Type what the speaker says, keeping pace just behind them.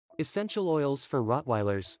Essential oils for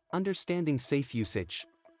Rottweilers, understanding safe usage.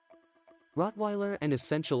 Rottweiler and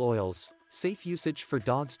essential oils, safe usage for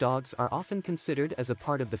dogs. Dogs are often considered as a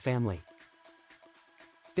part of the family.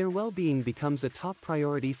 Their well-being becomes a top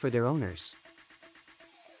priority for their owners.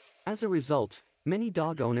 As a result, many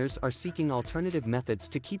dog owners are seeking alternative methods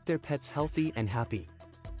to keep their pets healthy and happy.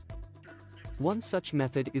 One such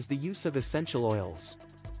method is the use of essential oils.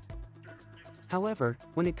 However,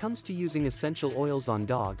 when it comes to using essential oils on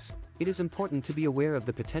dogs, it is important to be aware of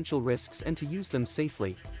the potential risks and to use them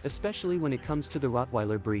safely, especially when it comes to the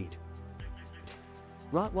Rottweiler breed.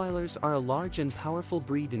 Rottweilers are a large and powerful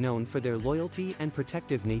breed known for their loyalty and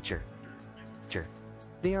protective nature.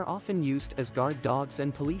 They are often used as guard dogs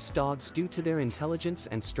and police dogs due to their intelligence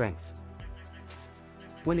and strength.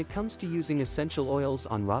 When it comes to using essential oils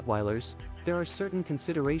on Rottweilers, there are certain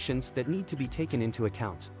considerations that need to be taken into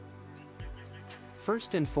account.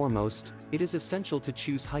 First and foremost, it is essential to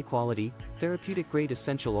choose high-quality, therapeutic-grade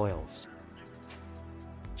essential oils.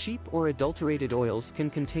 Cheap or adulterated oils can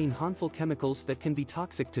contain harmful chemicals that can be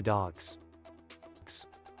toxic to dogs.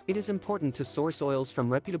 It is important to source oils from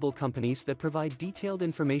reputable companies that provide detailed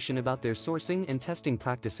information about their sourcing and testing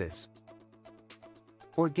practices.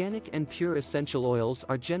 Organic and pure essential oils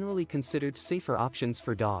are generally considered safer options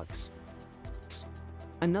for dogs.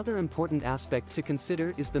 Another important aspect to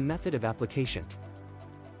consider is the method of application.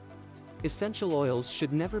 Essential oils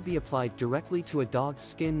should never be applied directly to a dog's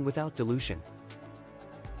skin without dilution.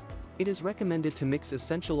 It is recommended to mix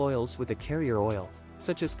essential oils with a carrier oil,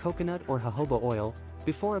 such as coconut or jojoba oil,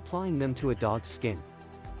 before applying them to a dog's skin.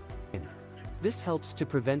 This helps to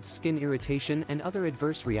prevent skin irritation and other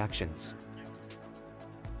adverse reactions.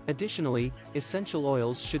 Additionally, essential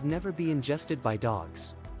oils should never be ingested by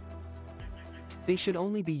dogs. They should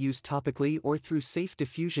only be used topically or through safe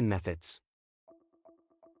diffusion methods.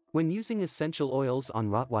 When using essential oils on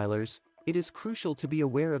Rottweilers, it is crucial to be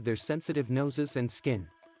aware of their sensitive noses and skin.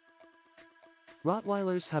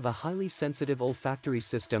 Rottweilers have a highly sensitive olfactory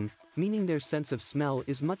system, meaning their sense of smell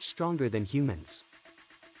is much stronger than humans.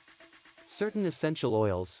 Certain essential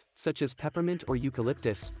oils, such as peppermint or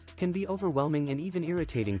eucalyptus, can be overwhelming and even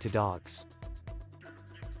irritating to dogs.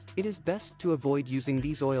 It is best to avoid using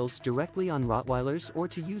these oils directly on Rottweilers or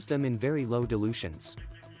to use them in very low dilutions.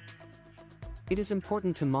 It is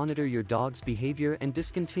important to monitor your dog's behavior and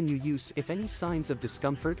discontinue use if any signs of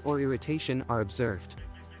discomfort or irritation are observed.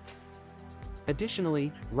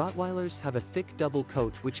 Additionally, Rottweilers have a thick double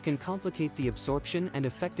coat which can complicate the absorption and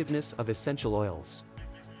effectiveness of essential oils.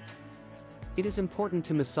 It is important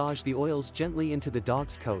to massage the oils gently into the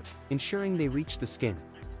dog's coat, ensuring they reach the skin.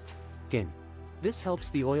 This helps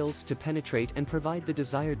the oils to penetrate and provide the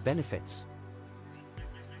desired benefits.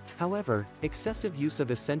 However, excessive use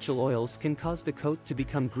of essential oils can cause the coat to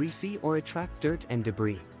become greasy or attract dirt and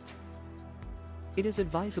debris. It is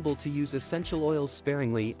advisable to use essential oils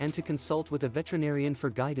sparingly and to consult with a veterinarian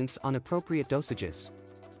for guidance on appropriate dosages.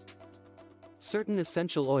 Certain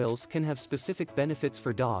essential oils can have specific benefits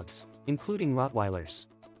for dogs, including Rottweilers.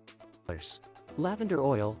 Lavender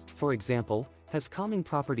oil, for example, has calming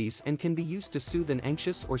properties and can be used to soothe an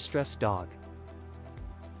anxious or stressed dog.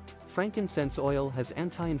 Frankincense oil has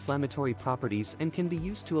anti-inflammatory properties and can be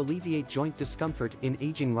used to alleviate joint discomfort in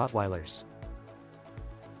aging Rottweilers.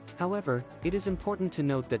 However, it is important to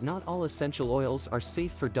note that not all essential oils are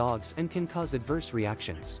safe for dogs and can cause adverse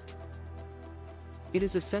reactions. It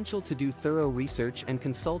is essential to do thorough research and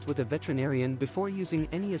consult with a veterinarian before using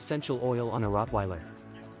any essential oil on a Rottweiler.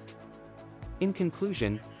 In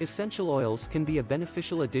conclusion, essential oils can be a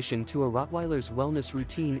beneficial addition to a Rottweiler's wellness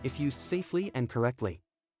routine if used safely and correctly.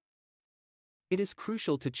 It is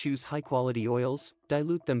crucial to choose high-quality oils,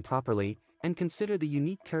 dilute them properly, and consider the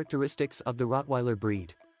unique characteristics of the Rottweiler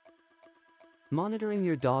breed. Monitoring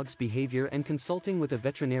your dog's behavior and consulting with a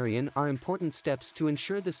veterinarian are important steps to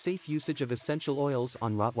ensure the safe usage of essential oils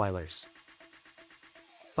on Rottweilers.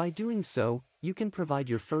 By doing so, you can provide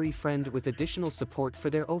your furry friend with additional support for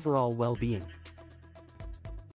their overall well-being.